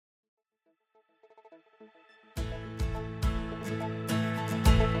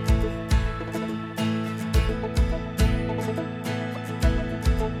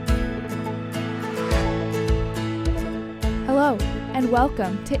and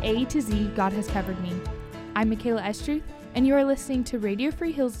welcome to A to Z God Has Covered Me. I'm Michaela Estruth, and you are listening to Radio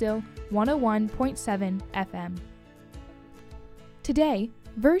Free Hillsdale 101.7 FM. Today,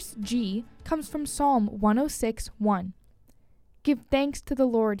 verse G comes from Psalm 106:1. Give thanks to the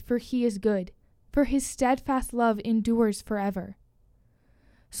Lord, for he is good, for his steadfast love endures forever.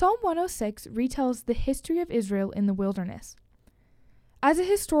 Psalm 106 retells the history of Israel in the wilderness. As a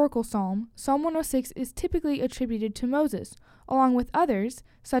historical psalm, Psalm 106 is typically attributed to Moses, along with others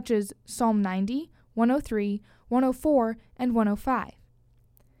such as Psalm 90, 103, 104, and 105.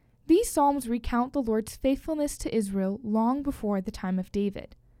 These psalms recount the Lord's faithfulness to Israel long before the time of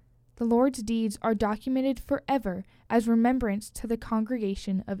David. The Lord's deeds are documented forever as remembrance to the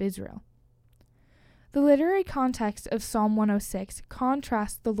congregation of Israel. The literary context of Psalm 106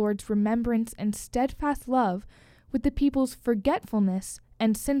 contrasts the Lord's remembrance and steadfast love with the people's forgetfulness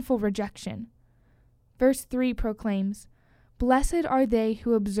and sinful rejection. Verse 3 proclaims, "Blessed are they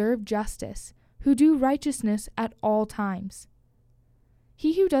who observe justice, who do righteousness at all times."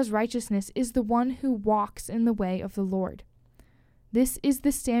 He who does righteousness is the one who walks in the way of the Lord. This is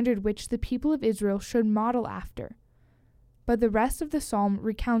the standard which the people of Israel should model after. But the rest of the psalm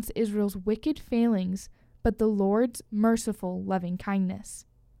recounts Israel's wicked failings, but the Lord's merciful loving kindness.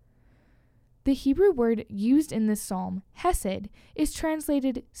 The Hebrew word used in this psalm, hesed, is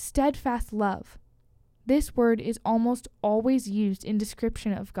translated steadfast love. This word is almost always used in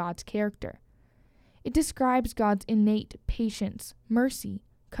description of God's character. It describes God's innate patience, mercy,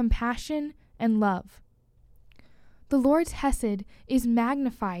 compassion, and love. The Lord's hesed is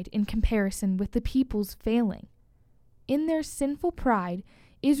magnified in comparison with the people's failing. In their sinful pride,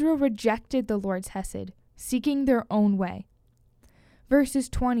 Israel rejected the Lord's hesed, seeking their own way. Verses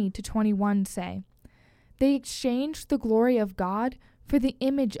 20 to 21 say, "They exchanged the glory of God for the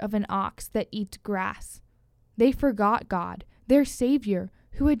image of an ox that eats grass. They forgot God, their Savior,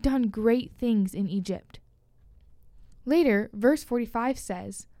 who had done great things in Egypt." Later, verse 45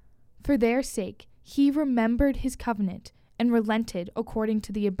 says, "For their sake he remembered his covenant and relented according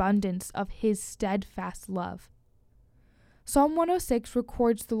to the abundance of his steadfast love." Psalm 106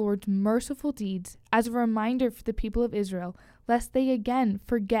 records the Lord's merciful deeds as a reminder for the people of Israel lest they again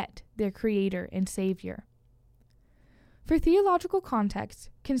forget their Creator and Savior. For theological context,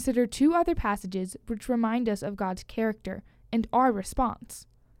 consider two other passages which remind us of God's character and our response.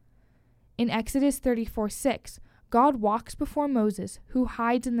 In Exodus 34:6, God walks before Moses, who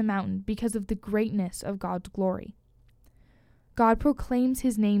hides in the mountain because of the greatness of God's glory. God proclaims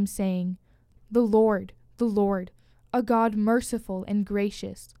his name, saying, the Lord, a God merciful and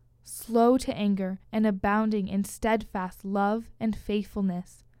gracious, slow to anger and abounding in steadfast love and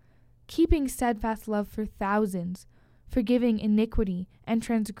faithfulness, keeping steadfast love for thousands, forgiving iniquity and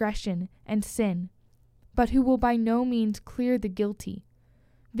transgression and sin, but who will by no means clear the guilty,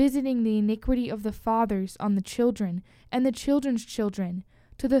 visiting the iniquity of the fathers on the children and the children's children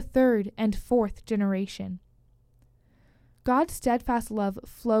to the third and fourth generation. God's steadfast love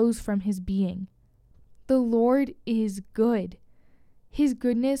flows from his being. The Lord is good. His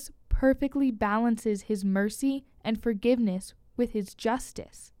goodness perfectly balances his mercy and forgiveness with his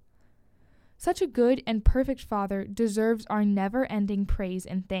justice. Such a good and perfect Father deserves our never-ending praise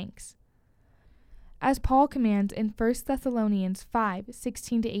and thanks. As Paul commands in 1 Thessalonians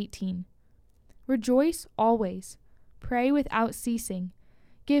 5:16-18, "Rejoice always, pray without ceasing,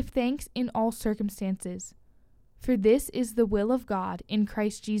 give thanks in all circumstances, for this is the will of God in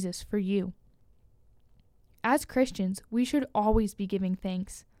Christ Jesus for you." As Christians, we should always be giving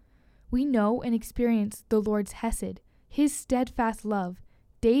thanks. We know and experience the Lord's hesed, his steadfast love,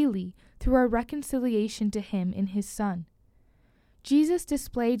 daily through our reconciliation to him in his Son. Jesus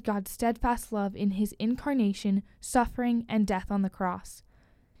displayed God's steadfast love in his incarnation, suffering, and death on the cross.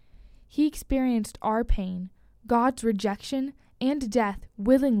 He experienced our pain, God's rejection, and death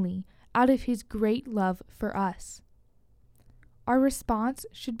willingly out of his great love for us. Our response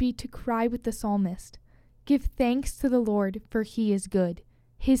should be to cry with the psalmist, "Give thanks to the Lord, for he is good.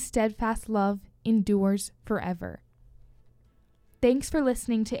 His steadfast love endures forever." Thanks for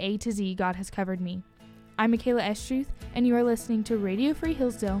listening to A to Z God Has Covered Me. I'm Michaela Estruth, and you are listening to Radio Free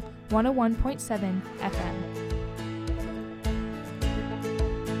Hillsdale 101.7 FM.